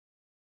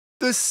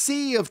The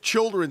sea of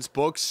children's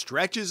books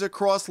stretches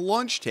across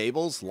lunch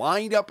tables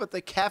lined up at the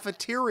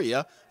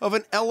cafeteria of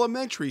an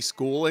elementary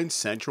school in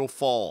Central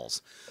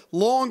Falls.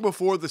 Long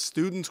before the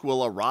students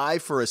will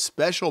arrive for a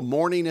special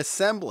morning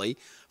assembly,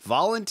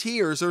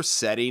 volunteers are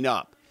setting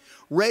up,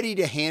 ready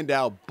to hand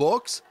out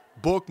books,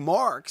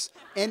 bookmarks,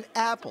 and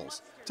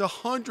apples to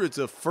hundreds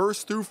of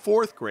first through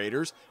fourth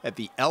graders at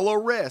the Ella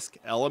Risk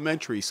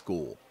Elementary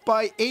School.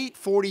 By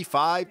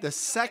 8:45, the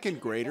second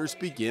graders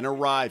begin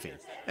arriving,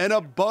 and a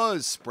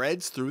buzz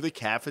spreads through the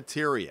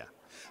cafeteria.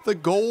 The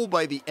goal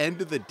by the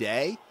end of the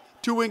day?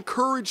 To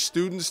encourage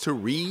students to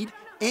read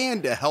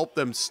and to help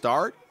them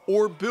start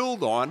or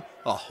build on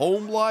a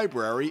home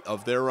library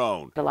of their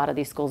own. A lot of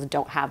these schools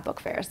don't have book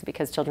fairs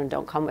because children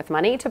don't come with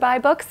money to buy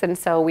books, and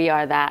so we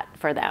are that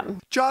for them.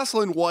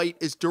 Jocelyn White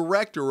is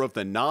director of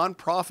the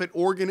nonprofit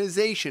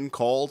organization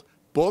called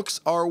Books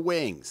Are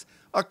Wings,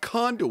 a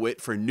conduit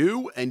for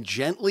new and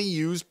gently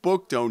used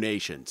book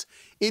donations,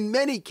 in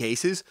many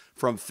cases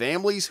from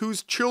families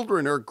whose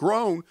children are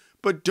grown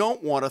but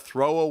don't want to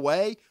throw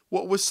away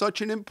what was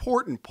such an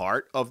important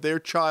part of their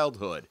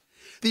childhood.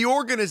 The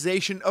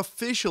organization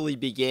officially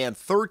began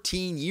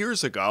 13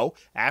 years ago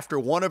after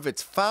one of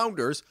its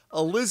founders,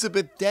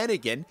 Elizabeth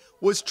Denigan,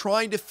 was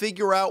trying to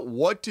figure out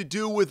what to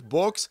do with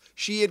books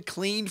she had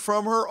cleaned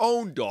from her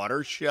own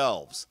daughter's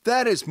shelves.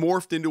 That has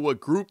morphed into a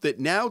group that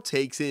now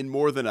takes in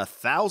more than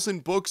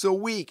 1,000 books a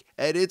week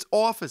at its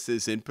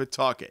offices in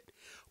Pawtucket,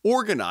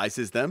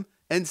 organizes them,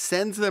 and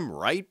sends them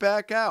right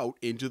back out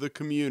into the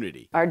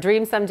community. Our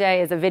dream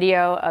someday is a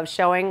video of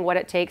showing what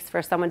it takes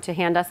for someone to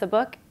hand us a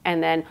book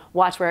and then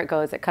watch where it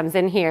goes. It comes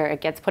in here,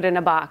 it gets put in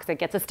a box, it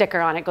gets a sticker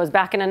on it, goes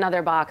back in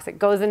another box, it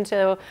goes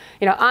into,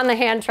 on the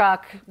hand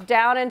truck,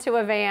 down into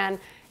a van,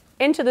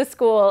 into the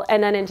school,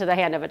 and then into the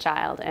hand of a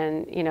child.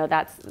 And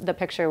that's the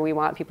picture we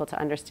want people to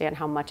understand,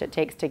 how much it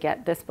takes to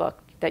get this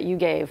book that you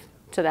gave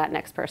to that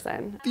next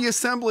person. The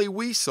assembly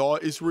we saw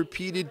is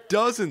repeated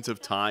dozens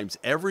of times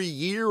every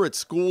year at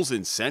schools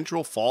in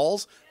Central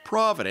Falls,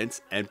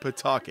 Providence, and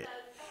Pawtucket.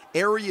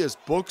 Areas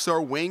Books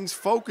Are Wings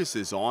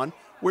focuses on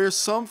where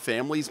some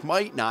families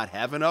might not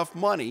have enough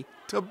money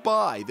to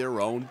buy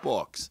their own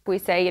books. We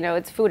say,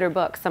 it's food or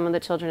books. Some of the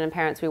children and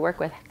parents we work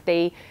with,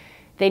 they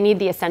need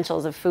the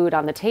essentials of food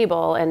on the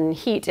table and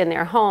heat in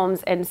their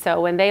homes, and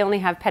so when they only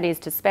have pennies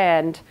to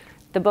spend,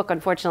 the book,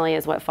 unfortunately,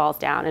 is what falls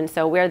down. And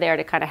so we're there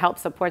to kind of help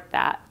support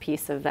that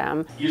piece of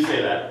them. You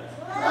say that.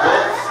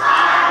 Books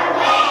are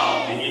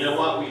wings. And you know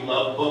what? We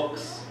love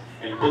books.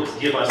 And books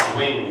give us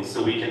wings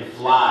so we can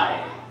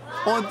fly.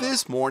 On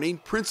this morning,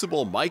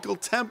 Principal Michael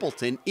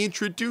Templeton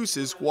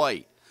introduces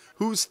White,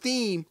 whose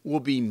theme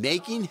will be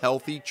making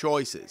healthy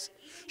choices.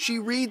 She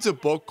reads a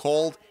book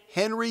called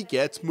Henry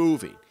Gets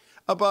Moving,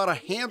 about a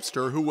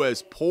hamster who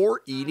has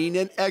poor eating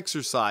and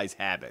exercise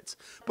habits,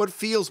 but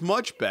feels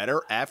much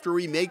better after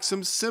he makes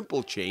some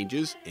simple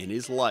changes in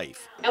his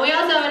life. And we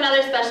also have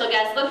another special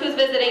guest. Look who's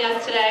visiting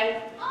us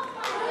today.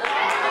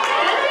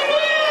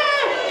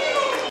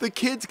 The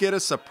kids get a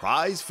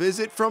surprise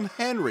visit from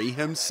Henry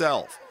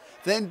himself,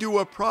 then do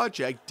a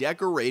project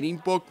decorating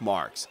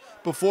bookmarks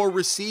before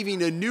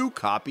receiving a new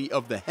copy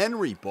of the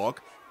Henry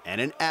book and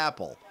an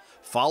apple,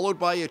 followed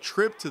by a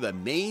trip to the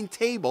main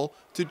table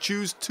to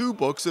choose 2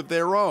 books of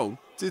their own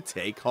to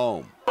take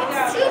home.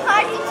 It's too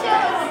hard to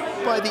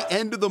choose. By the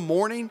end of the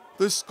morning,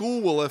 the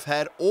school will have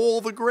had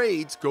all the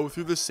grades go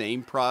through the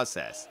same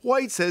process.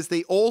 White says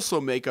they also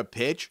make a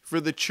pitch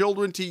for the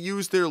children to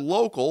use their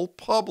local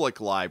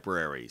public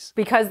libraries.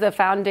 Because the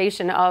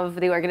foundation of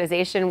the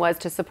organization was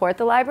to support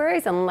the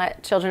libraries and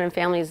let children and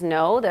families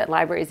know that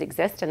libraries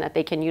exist and that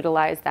they can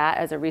utilize that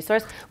as a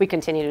resource, we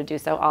continue to do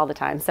so all the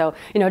time. So,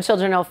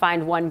 children will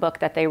find one book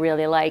that they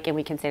really like, and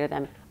we can say to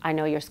them, I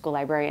know your school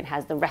librarian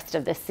has the rest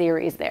of this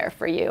series there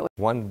for you.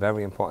 One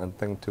very important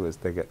thing too is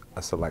they get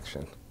a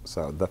selection.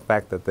 So the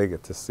fact that they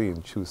get to see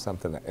and choose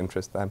something that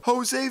interests them.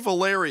 Jose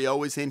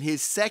Valerio is in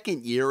his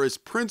second year as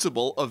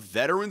principal of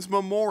Veterans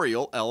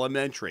Memorial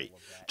Elementary,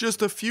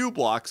 just a few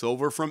blocks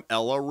over from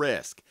Ella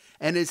Risk,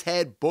 and has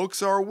had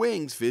Books Are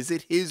Wings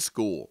visit his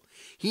school.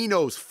 He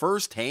knows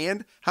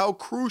firsthand how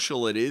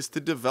crucial it is to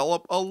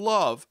develop a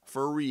love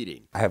for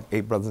reading. I have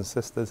 8 brothers and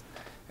sisters,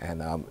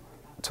 and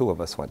 2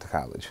 of us went to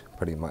college,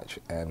 pretty much,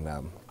 and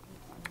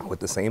with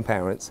the same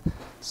parents.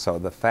 So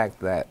the fact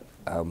that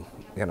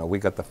we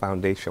got the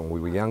foundation when we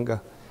were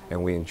younger,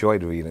 and we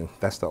enjoyed reading.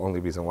 That's the only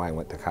reason why I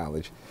went to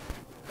college.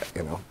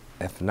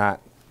 If not,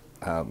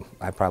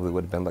 I probably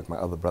would have been like my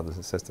other brothers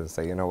and sisters and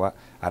say, you know what,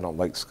 I don't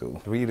like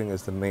school. Reading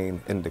is the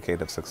main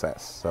indicator of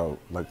success. So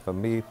like for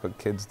me, for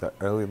kids, the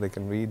earlier they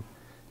can read,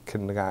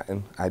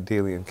 kindergarten,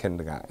 ideally in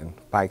kindergarten,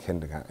 by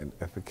kindergarten.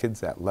 If a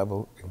kid's at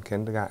level in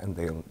kindergarten,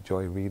 they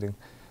enjoy reading,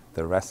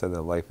 the rest of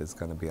their life is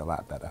going to be a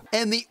lot better.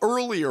 And the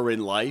earlier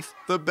in life,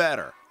 the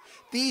better.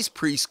 These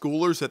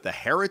preschoolers at the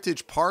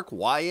Heritage Park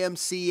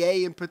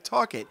YMCA in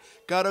Pawtucket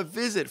got a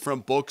visit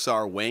from Books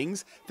Are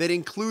Wings that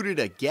included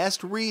a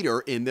guest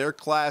reader in their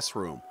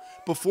classroom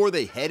before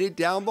they headed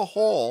down the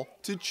hall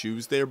to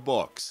choose their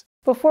books.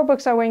 Before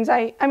Books Are Wings,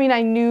 I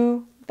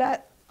knew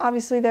that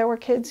obviously there were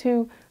kids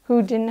who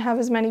who didn't have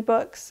as many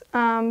books.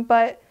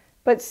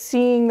 But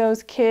seeing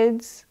those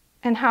kids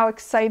and how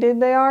excited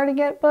they are to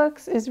get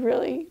books is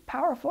really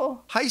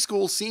powerful. High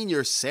school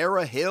senior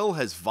Sarah Hill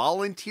has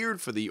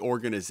volunteered for the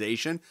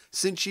organization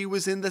since she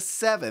was in the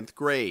 7th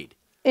grade.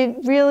 It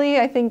really,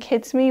 I think,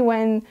 hits me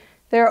when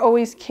there are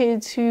always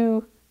kids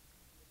who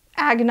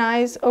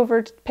agonize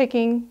over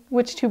picking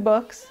which 2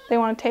 books they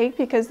want to take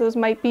because those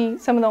might be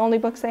some of the only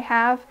books they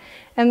have.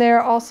 And there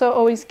are also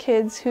always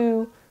kids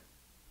who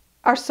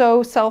are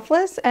so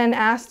selfless and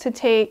ask to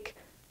take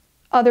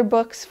other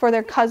books for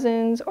their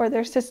cousins or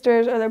their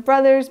sisters or their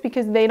brothers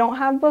because they don't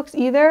have books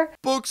either.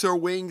 Books Are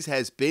Wings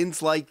has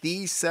bins like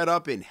these set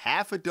up in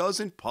half a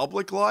dozen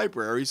public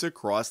libraries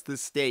across the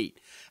state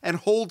and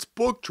holds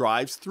book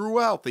drives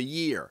throughout the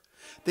year.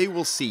 They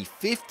will see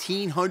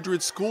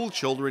 1,500 school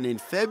children in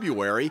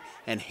February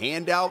and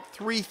hand out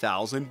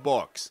 3,000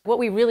 books. What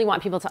we really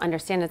want people to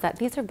understand is that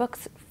these are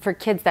books for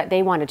kids that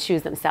they want to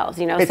choose themselves,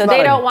 you know. It's so not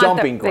they a don't want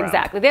dumping ground.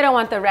 exactly. They don't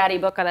want the ratty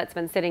book that's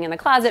been sitting in the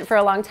closet for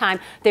a long time.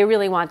 They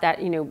really want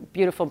that, you know,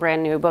 beautiful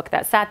brand new book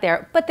that sat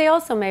there. But they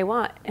also may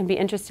want and be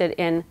interested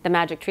in the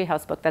Magic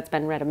Treehouse book that's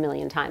been read a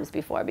million times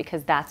before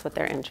because that's what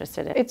they're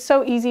interested in. It's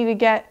so easy to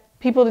get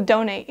people to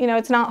donate. You know,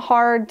 it's not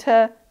hard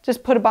to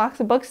just put a box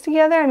of books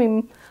together. I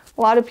mean,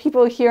 a lot of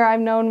people here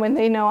I've known when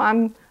they know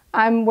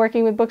I'm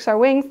working with Books Are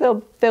Wings,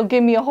 they'll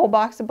give me a whole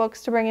box of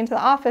books to bring into the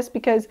office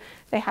because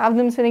they have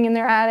them sitting in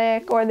their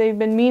attic or they've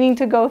been meaning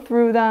to go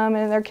through them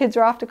and their kids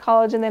are off to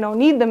college and they don't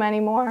need them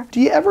anymore.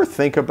 Do you ever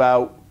think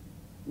about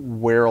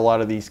where a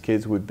lot of these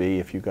kids would be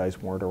if you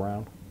guys weren't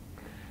around?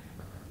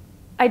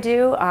 I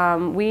do.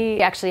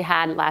 We actually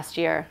had last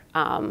year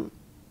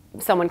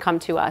someone come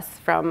to us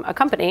from a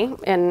company,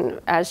 and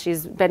as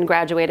she's been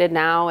graduated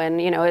now and,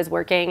 you know, is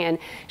working, and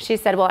she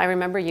said, well, I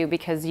remember you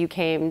because you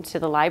came to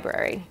the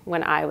library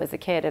when I was a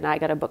kid and I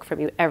got a book from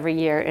you every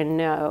year and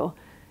know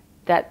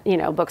that, you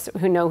know,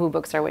 who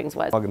Books Are Wings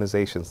was.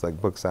 Organizations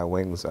like Books Are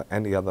Wings or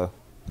any other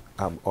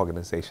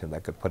organization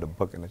that could put a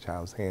book in a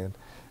child's hand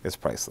is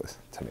priceless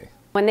to me.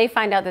 When they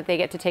find out that they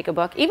get to take a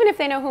book, even if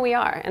they know who we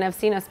are and have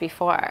seen us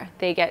before,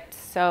 they get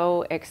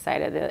so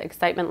excited. The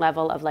excitement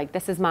level of like,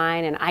 this is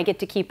mine and I get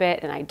to keep it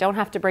and I don't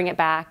have to bring it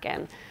back.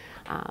 And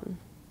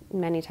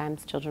many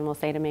times children will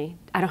say to me,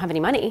 I don't have any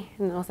money.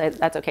 And they'll say,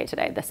 that's okay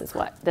today. This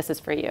is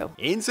for you.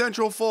 In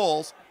Central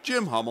Falls,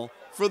 Jim Hummel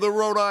for the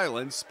Rhode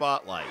Island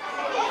Spotlight.